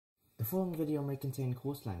The following video may contain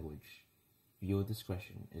coarse language. Viewer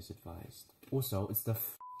discretion is advised. Also, it's the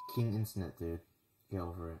f***ing internet, dude. Get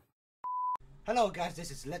over it. Hello guys, this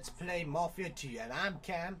is Let's Play Mafia 2 and I'm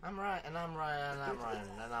Cam. I'm Ryan, and I'm Ryan, and I'm Ryan,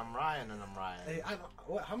 and I'm Ryan, and I'm Ryan. Hey,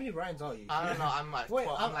 how many Ryans are you? I don't know, I'm like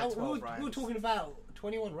 12, I'm like 12 Ryans. We were talking about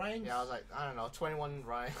 21 Ryans? Yeah, I was like, I don't know, 21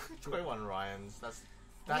 Ryan, 21 Ryans.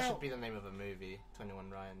 That should be the name of a movie, 21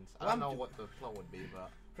 Ryans. I don't know what the plot would be, but...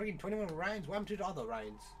 Freaking 21 Ryans? What happened to the other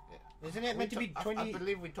Ryans? Yeah. Isn't it meant to be 20... I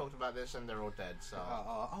believe we talked about this and they're all dead, so...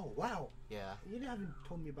 oh, wow. Yeah. You haven't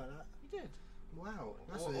told me about that. You did. Wow.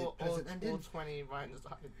 That's all 20 Ryans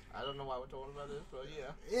died. I don't know why we're talking about this, but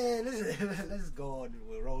yeah. Yeah, let's go on.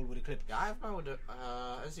 We'll roll with the clip. Yeah, I have no idea.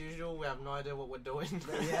 As usual, we have no idea what we're doing.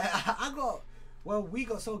 Yeah, we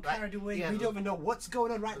got so carried away. Yeah, we don't even know what's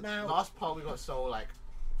going on right now. Last part we got so like...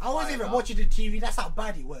 I wasn't even watching the TV. That's how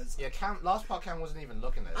bad it was. Yeah, last part Cam wasn't even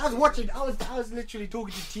looking at it. I was watching. I was literally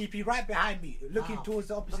talking to TP right behind me, looking towards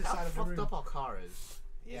the opposite side of the room. Look how fucked up our car is.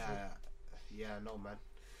 Yeah, no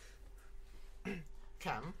man.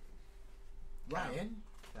 Cam. Ryan.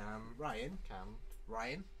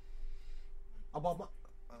 Ryan. About my.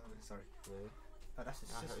 Sorry. Really? Oh, that's his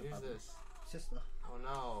sister. Who's this? Sister. Oh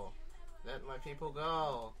no! Let my people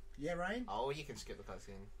go. Yeah, Ryan. Oh, you can skip the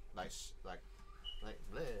cutscene. Like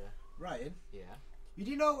bleh. Ryan. Yeah. You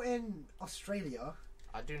do know in Australia?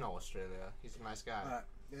 I do know Australia. He's a nice guy.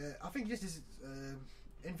 I think this is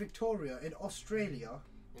in Victoria, in Australia.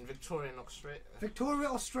 In Victorian Australia.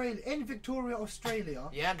 In Victoria, Australia.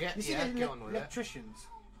 Yeah, get on with electricians.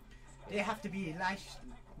 They have to be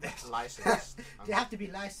licensed. They have to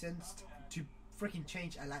be licensed to freaking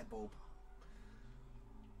change a light bulb.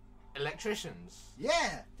 Electricians.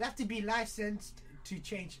 Yeah, they have to be licensed to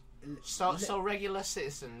change. So regular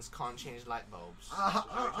citizens can't change light bulbs.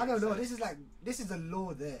 I don't know. This is a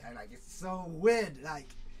law there, and like it's so weird.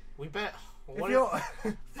 Like we bet. What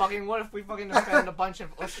if we fucking offend a bunch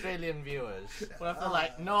of Australian viewers? What if they're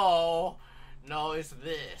like, no, it's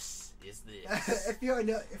this. if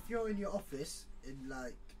you're in your office in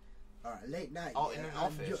like late night. Oh, in an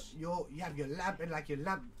office. You have your lamp and like your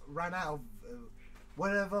lamp ran out of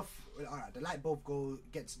whatever. Alright, the light bulb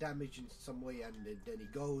gets damaged in some way, and then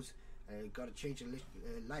it goes and got to change a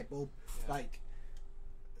light bulb. Yeah. Like,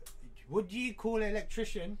 would you call an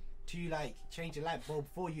electrician to like change a light bulb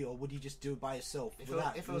for you, or would you just do it by yourself? If it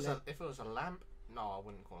was a lamp, no, I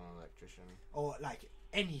wouldn't call an electrician. Or like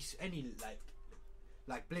any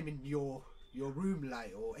like blaming your room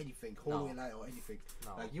light or anything, hallway light or anything.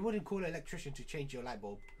 No. Like you wouldn't call an electrician to change your light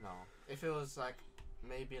bulb. No. If it was like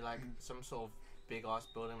maybe like some sort of big ass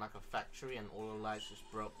building like a factory and all the lights just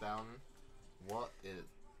broke down. What is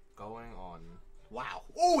going on? Wow.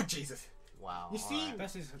 Oh Jesus. Wow. You see, right.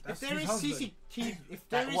 That's if there is CCTV,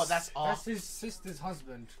 that's his sister's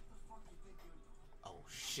husband. Oh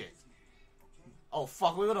shit. Oh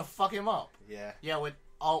fuck, we're gonna fuck him up. Yeah. Yeah,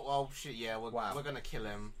 oh shit, yeah, we're gonna kill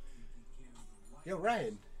him. Yo,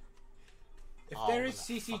 Ryan. If there is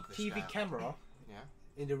CCTV camera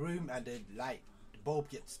in the room and the bulb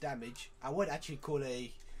gets damaged, I would actually call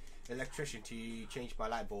a electrician to change my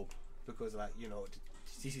light bulb, because like, you know,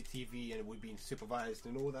 CCTV and it would be supervised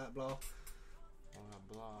and all that blah.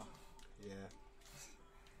 Yeah.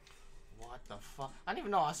 What the fuck? I didn't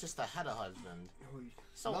even know our sister had a husband.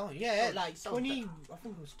 Like 20, I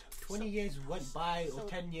think it was 20 years went by, or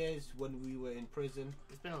 10 years when we were in prison.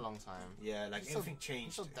 It's been a long time. Yeah, like everything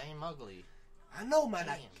changed. He's so damn ugly. I know, man.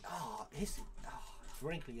 Like, it's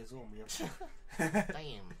wrinkly as well, man.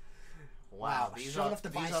 Damn. Wow. These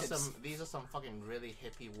are some fucking really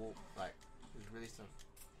hippie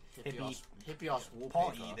hippie ass wallpaper.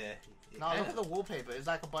 Party there. No, look at the wallpaper. It's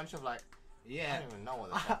like a bunch of like. Yeah. I don't even know what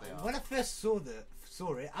the fuck they are. When I first saw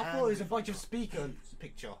it, I thought it was a bunch of speaker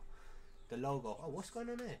picture. The logo. Oh, what's going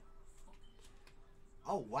on there?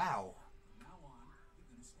 Oh wow.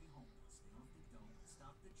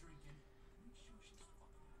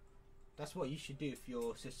 That's what you should do if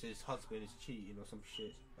your sister's husband is cheating or some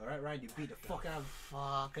shit. Alright, Ryan, you beat the fuck out of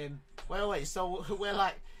fucking. Wait, so we're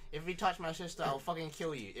like, if you touch my sister, I'll fucking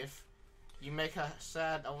kill you. If you make her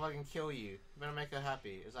sad, I'll fucking kill you. I'm gonna make her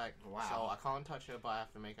happy. It's like, wow. So I can't touch her, but I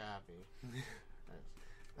have to make her happy.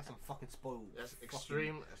 That's some fucking spoiled. That's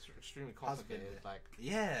extremely complicated. Husband. Like,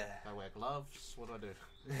 yeah. I wear gloves. What do I do?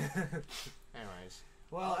 Anyways.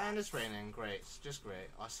 Well, and it's raining. Great. It's just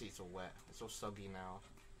great. Our seats are wet. It's all soggy now.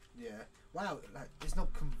 Yeah. Wow. Like, there's no.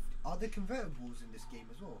 Are there convertibles in this game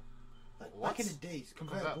as well? Like back in the days,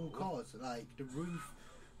 convertible cars, like the roof.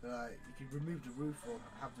 You can remove the roof or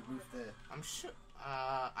have the roof there. I'm sure.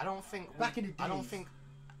 I don't think. Back in the days.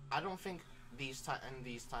 I don't think these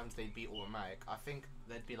times they'd be automatic. I think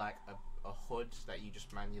there'd be like a hood that you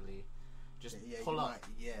just manually pull up.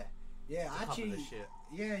 Actually,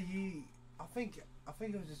 I think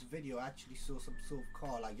it was this video. I actually saw some sort of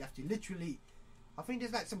car. Like you have to literally. I think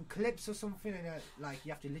there's like some clips or something, and like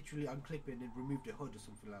you have to literally unclip it and then remove the hood or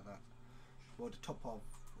something like that, or the top of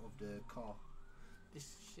the car.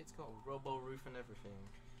 This shit's got a robo roof and everything,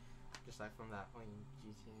 just like from that point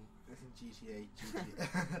in GTA.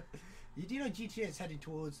 You do know GTA is heading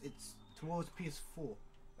towards PS4,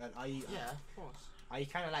 and yeah, of course. Are you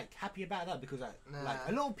kind of like happy about that? Because like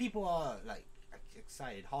a lot of people are like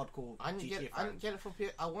excited, hardcore. I didn't get it for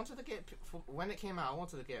PS. I wanted to get it for, when it came out. I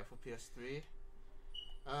wanted to get it for PS3.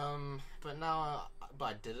 But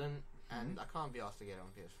I didn't, and I can't be asked to get it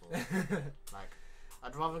on PS4. Like,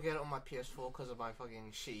 I'd rather get it on my PS4 because of my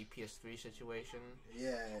fucking shitty PS3 situation.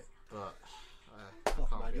 Yeah. But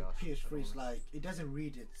man, the PS3 is like it doesn't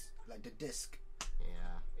read its like the disc.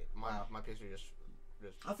 Yeah. My PS3 just.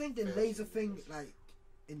 I think the laser thing, like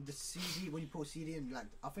in the CD, when you put a CD in, like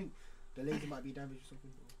I think the laser might be damaged or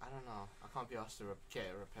something. I don't know. I can't be asked to get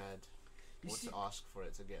it repaired, to ask for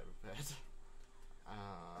it to get repaired.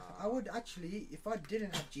 I would actually, if I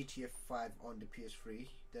didn't have GTA 5 on the PS3,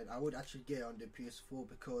 then I would actually get it on the PS4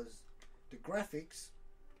 because the graphics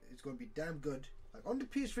is going to be damn good. Like on the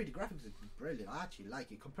PS3, the graphics is brilliant. I actually like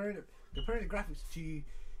it. Comparing the graphics to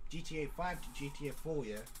GTA 5 to GTA 4,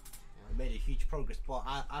 it made a huge progress. But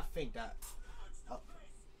I think that.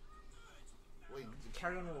 Wait,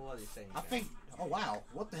 carry on with what you're saying. I think. Oh wow!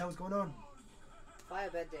 What the hell's going on?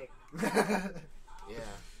 Firebending. Yeah.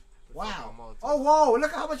 Wow! Oh whoa!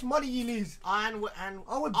 Look at how much money you lose.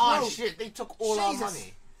 Oh shit! They took all our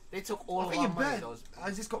money. They took all of our money. Those,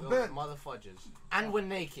 I just got burnt. Motherfuckers. And we're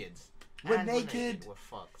naked. We're naked. We're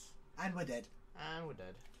fucked. And we're dead. And we're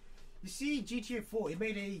dead. You see, GTA 4, it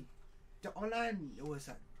made the online was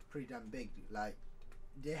like pretty damn big. Like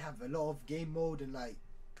they have a lot of game mode and like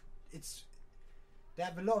they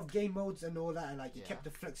have a lot of game modes and all that, and like you kept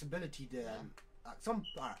the flexibility there. Yeah. And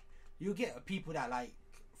like you get people that like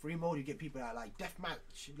free mode. You get people that like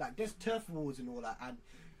deathmatch. Like there's turf wars and all that. And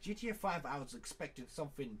GTA 5, I was expecting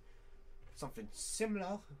something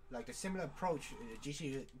similar, like a similar approach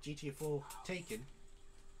GTA 4 taken.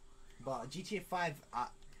 But GTA 5,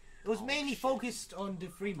 it was mainly focused on the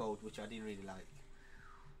free mode, which I didn't really like.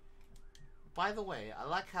 By the way, I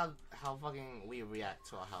like how fucking we react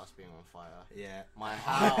to our house being on fire. Yeah. My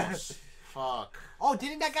house. Fuck. Oh,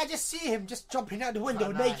 didn't that guy just see him just jumping out the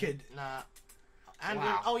window naked? Nah. And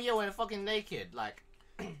wow. we're fucking naked. Like,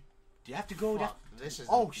 do you have to go down?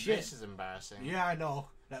 Shit. This is embarrassing. Yeah, I know.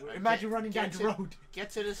 Like, imagine running down the road.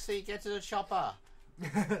 Get to the sea. Get to the chopper.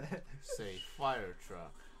 See, fire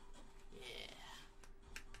truck. Yeah.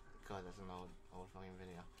 God, that's an old fucking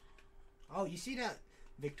video. Oh, you see that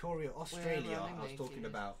Victoria, Australia? I was talking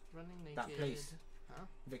about that place. Huh?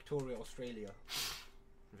 Victoria, Australia.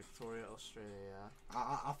 Victoria, Australia.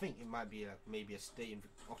 I think it might be maybe a state in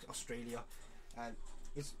Australia, and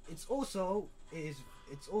it's also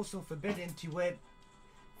forbidden to wear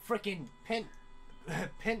freaking pink.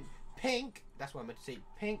 That's what I meant to say.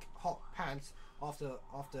 Pink hot pants after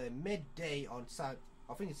midday on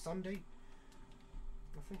I think it's Sunday.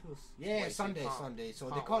 I think it was Sunday. So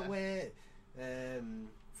they can't wear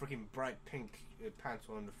freaking bright pink pants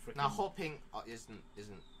on the freaking. Now hot pink isn't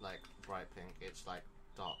like bright pink. It's like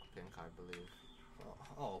dark pink, I believe.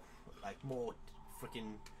 Oh, like more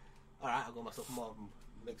freaking. Alright, I got myself more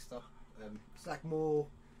mixed up. It's like more.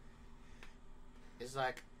 It's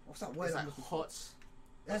like. What's that word? It's like hot.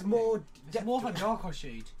 There's more. It's more of a darker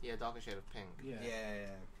shade. Yeah, darker shade of pink. Yeah.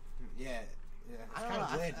 It's kind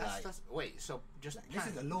of weird. Wait, so just like, this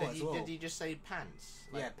is the law as well. Did you just say pants?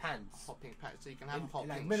 Like, yeah, pants. Hot pink pants. So you can have a hot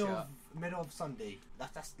like pink middle shirt. Middle of Sunday.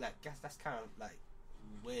 That's kind of like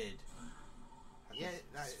weird. Yeah,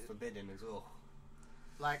 it's forbidden as well.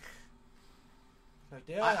 Like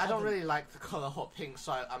I don't really like the colour hot pink,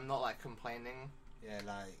 so I'm not like complaining. Yeah,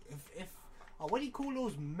 like if what do you call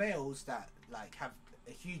those males that like have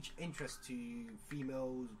a huge interest to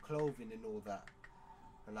female clothing and all that,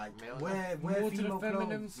 and like wear female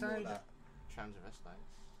clothes and all that? Transvestites.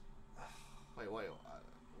 Wait, what?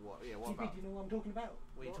 Yeah, what about? Do you know what I'm talking about?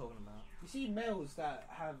 What are you talking about? You see males that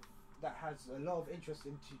has a lot of interest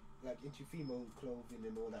into female clothing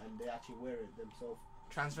and all that, and they actually wear it themselves.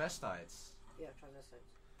 Transvestites. Yeah,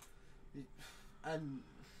 transvestites. And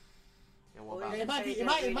yeah, what about it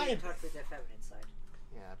might impact with their feminine side.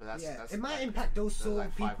 Yeah, but that's it might like, impact those sort like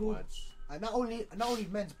of people. And not only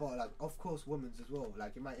men's, but like of course women's as well.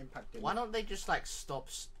 Like it might impact them. Why don't they just like stop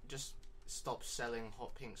just stopped selling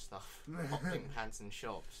hot pink stuff, hot pink pants in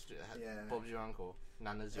shops. Yeah. Bob's your uncle,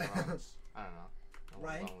 Nana's your aunts. I don't know.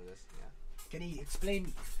 Right. What's wrong with this? Yeah. Can he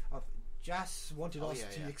explain? Jas wanted us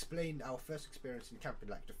to yeah. explain our first experience in camping,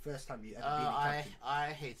 like the first time you ever been in camping. I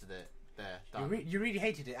hated it. There. You really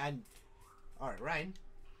hated it, and alright, Ryan.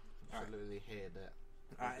 Absolutely hated it.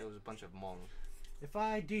 Alright. It was a bunch of mong. If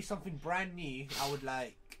I do something brand new, I would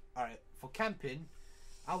like, alright, for camping,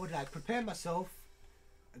 I would like prepare myself,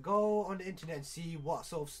 go on the internet and see what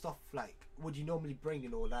sort of stuff like would you normally bring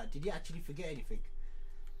and all that. Did you actually forget anything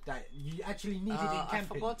that you actually needed in camping? I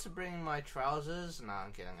forgot to bring my trousers. Nah,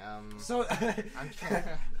 I'm kidding. So I'm trying.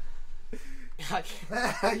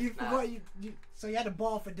 you forgot so you had a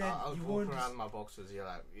bath and then I was you walking wore around in my boxes. You're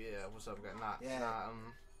like, yeah, what's up, guys? Nah, Yeah. nah,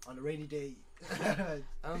 on a rainy day.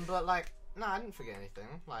 but like, nah, I didn't forget anything.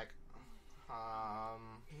 Like,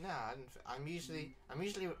 nah, I didn't. I'm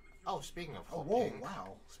usually. Oh, speaking of hot whoa, pink.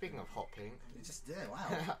 wow. Speaking of hot pink. It's just there,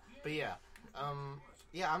 wow. But yeah,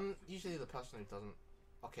 yeah, I'm usually the person who doesn't.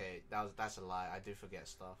 Okay, that's a lie. I do forget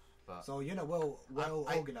stuff, but So you're not well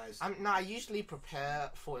organized. I usually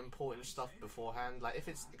prepare for important stuff beforehand. Like if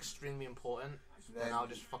it's extremely important, then I'll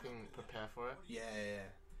just fucking prepare for it.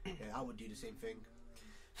 Yeah, I would do the same thing.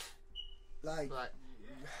 Like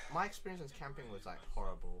my experience in camping was like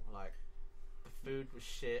horrible. Like the food was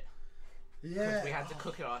shit. yeah, Because we had to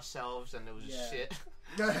cook it ourselves, and it was just shit.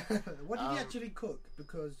 What did you actually cook?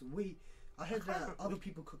 Because I heard that other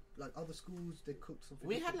people cook, like other schools, they cooked something.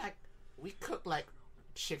 We cooked like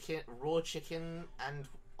chicken, raw chicken, and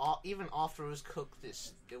even after it was cooked,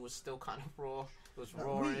 it was still kind of raw. It was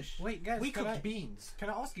rawish. Wait, guys, We can cooked I, beans. can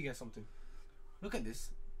I ask you guys something? Look at this.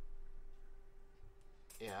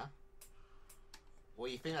 Yeah. What,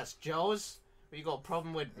 you think that's Joe's? You got a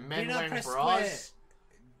problem with men not wearing press bras?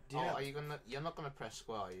 square. Oh, you're not gonna press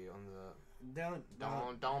square, are you? On the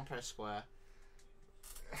Don't. don't press square.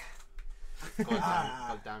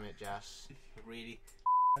 God damn it, Jas. Really.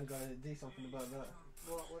 I'm gonna do something about that.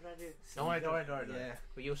 What would I do? Don't worry. Yeah.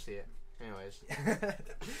 But you'll see it. Anyways.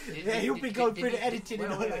 Yeah, he'll be going through the editing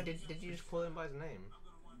and all that. Did you just call him by his name?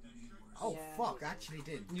 Oh Yeah. fuck! I actually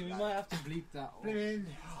did. You Like, might have to bleep that. Or... blimmin',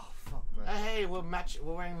 oh fuck, man. Hey, we're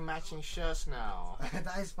wearing matching shirts now.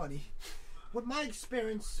 That is funny. With my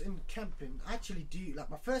experience in camping, I actually do like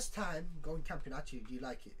my first time going camping. I actually do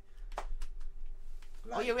like it.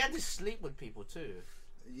 Oh yeah, we had to sleep with people too.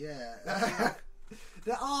 Yeah.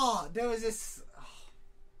 There was this.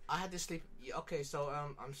 I had to sleep. Okay, so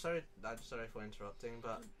I'm sorry for interrupting,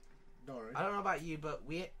 but Don't worry. I don't know about you, but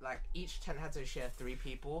we like each tent had to share 3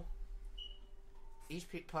 people. Each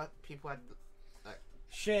people had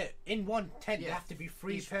Shit, in one tent you Yeah. have to be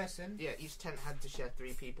three person. each tent had to share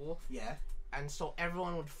 3 people, Yeah. and so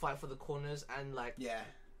everyone would fight for the corners, and like Yeah.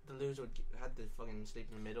 the loser had to fucking sleep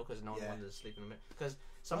in the middle because no one Yeah. wanted to sleep in the middle. Because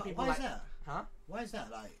some people Why like, is that? huh? Why is that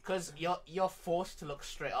like? Because you're forced to look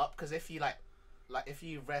straight up. Because if you like if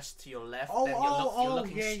you rest to your left, Oh, then oh, you're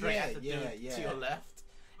looking yeah, straight yeah, at the yeah, dude yeah. to your left.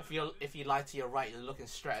 If you lie to your right, you're looking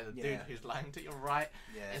straight at the dude Yeah. who's lying to your right.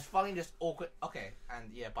 Yeah. It's fucking just awkward. Okay,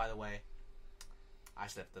 and yeah, by the way, I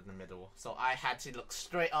slept in the middle, so I had to look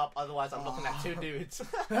straight up. Otherwise, I'm looking at 2 dudes.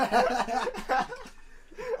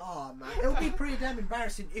 Oh man, it would be pretty damn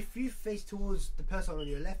embarrassing if you face towards the person on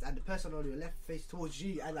your left and the person on your left face towards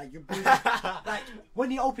you, and like you're breathing, like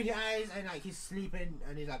when you open your eyes and like he's sleeping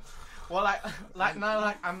and he's like, Well,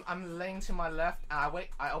 I'm laying to my left, and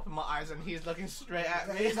I open my eyes, and he's looking straight at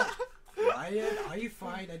and me. he's like, Ryan, are you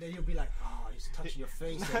fine? And then you'll be like, oh, he's touching your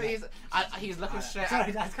face. And, like, he's looking straight sorry,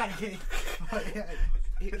 at that's kind of gay. But,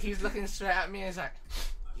 yeah. he's looking straight at me, and he's like,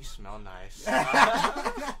 you smell nice.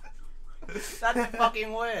 That's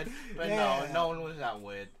fucking weird. But Yeah. no one was that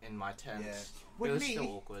weird in my tent. Yeah. It With was me- still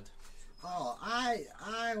awkward. Oh,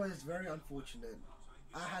 I was very unfortunate.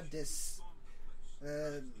 I had this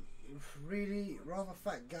really rather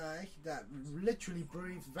fat guy that literally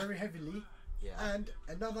breathes very heavily, Yeah. and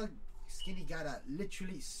another skinny guy that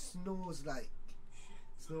literally snores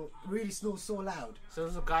so loud. So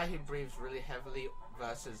there's a guy who breathes really heavily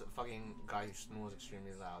versus a fucking guy who snores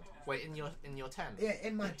extremely loud. Wait, in your tent? Yeah,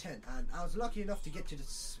 in my tent, and I was lucky enough to get to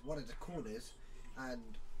one of the corners, and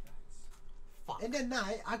Fuck. in the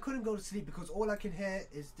night I couldn't go to sleep because all I can hear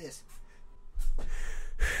is this.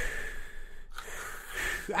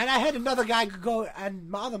 And I heard another guy go, and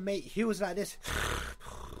my other mate, he was like this.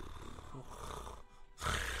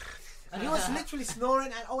 And he was literally snoring,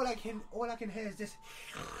 and all I can hear is this.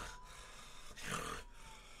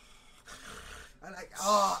 And like,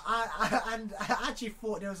 I actually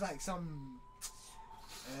thought there was like some,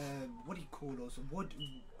 what do you call those?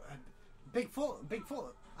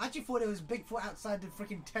 Bigfoot. I actually thought there was Bigfoot outside the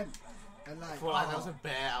freaking tent. and like, For like there was a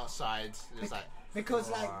bear outside. It was like because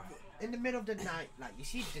like oh. in the middle of the night, like you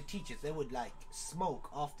see the teachers, they would like smoke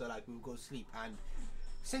after like we would go to sleep, and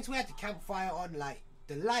since we had the campfire on, like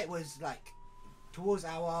the light was like towards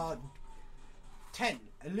our tent,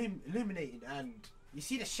 illuminated, and you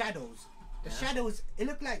see the shadows. The shadows. It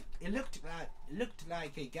looked like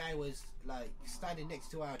a guy was like standing next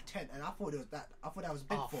to our tent, and I thought that was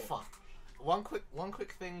Bigfoot. Oh fuck! One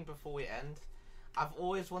quick thing before we end. I've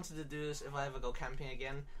always wanted to do this if I ever go camping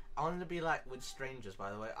again. I wanted to be like with strangers.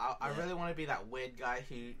 By the way, I really want to be that weird guy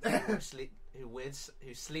who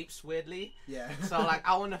sleeps weirdly. Yeah. So like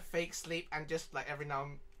I want to fake sleep and just like every now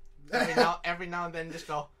and then just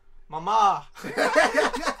go, Mama.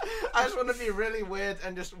 I just want to be really weird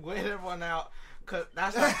and just weird everyone out. Cause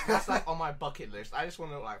that's like on my bucket list. I just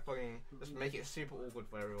want to like fucking just make it super awkward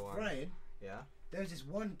for everyone. Brian. Yeah. There was this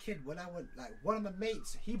one kid when I went, like one of my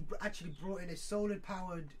mates. He actually brought in a solar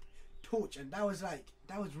powered torch, and that was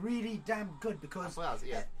really damn good because. Oh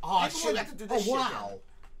shit! I have to do this shit. Wow.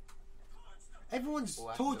 Everyone's We'll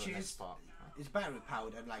have to do it torches next part. is battery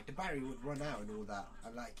powered, and like the battery would run out and all that.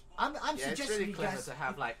 And like I'm Yeah, suggesting it's really you clever guys. to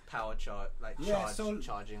have like power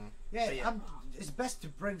charging. Yeah, But yeah. it's best to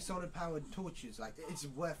bring solar powered torches. Like it's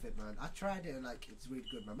worth it, man. I tried it and like it's really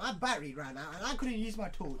good, man. My battery ran out and I couldn't use my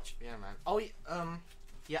torch. Yeah, man. Oh,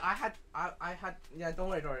 yeah. I had. Yeah. Don't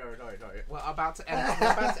worry. We're about to end.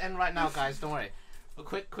 We're about to end right now, guys. Don't worry. But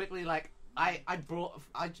quickly, like I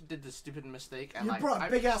did the stupid mistake and You like brought a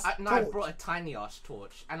big ass No, I torch. brought a tiny ass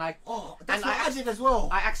torch and I. Oh, that's and what I did as well.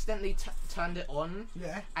 I accidentally turned it on.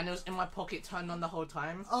 Yeah. And it was in my pocket, turned on the whole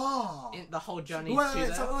time. Oh. In the whole journey Wait, to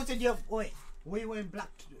there. so it was in your were you wearing black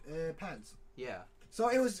pants? Yeah. So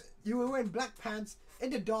you were wearing black pants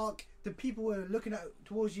in the dark. The people were looking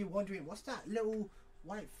towards you, wondering what's that little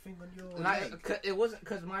white thing on your leg? It wasn't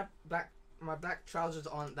because my black trousers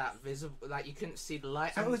aren't that visible. Like you couldn't see the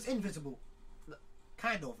light. So it was invisible.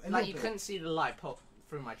 Kind of. Like you couldn't see the light pop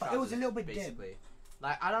through my trousers. But it was a little bit basically. dim.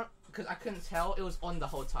 Like because I couldn't tell. It was on the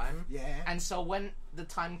whole time. Yeah. And so when the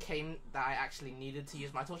time came that I actually needed to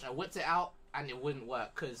use my torch, I whipped it out and it wouldn't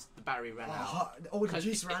work because the battery ran out. All the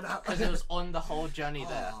juice ran out. Because it was on the whole journey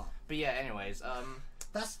there. But yeah, anyways,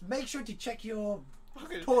 make sure to check your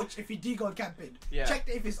torch if you do go camping. Yeah. Check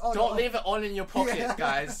if it's on. Don't leave it on in your pocket,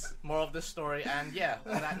 guys. More of the story. And yeah,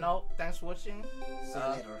 on that note, thanks for watching. See you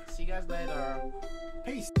later. See you guys later.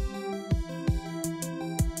 Peace.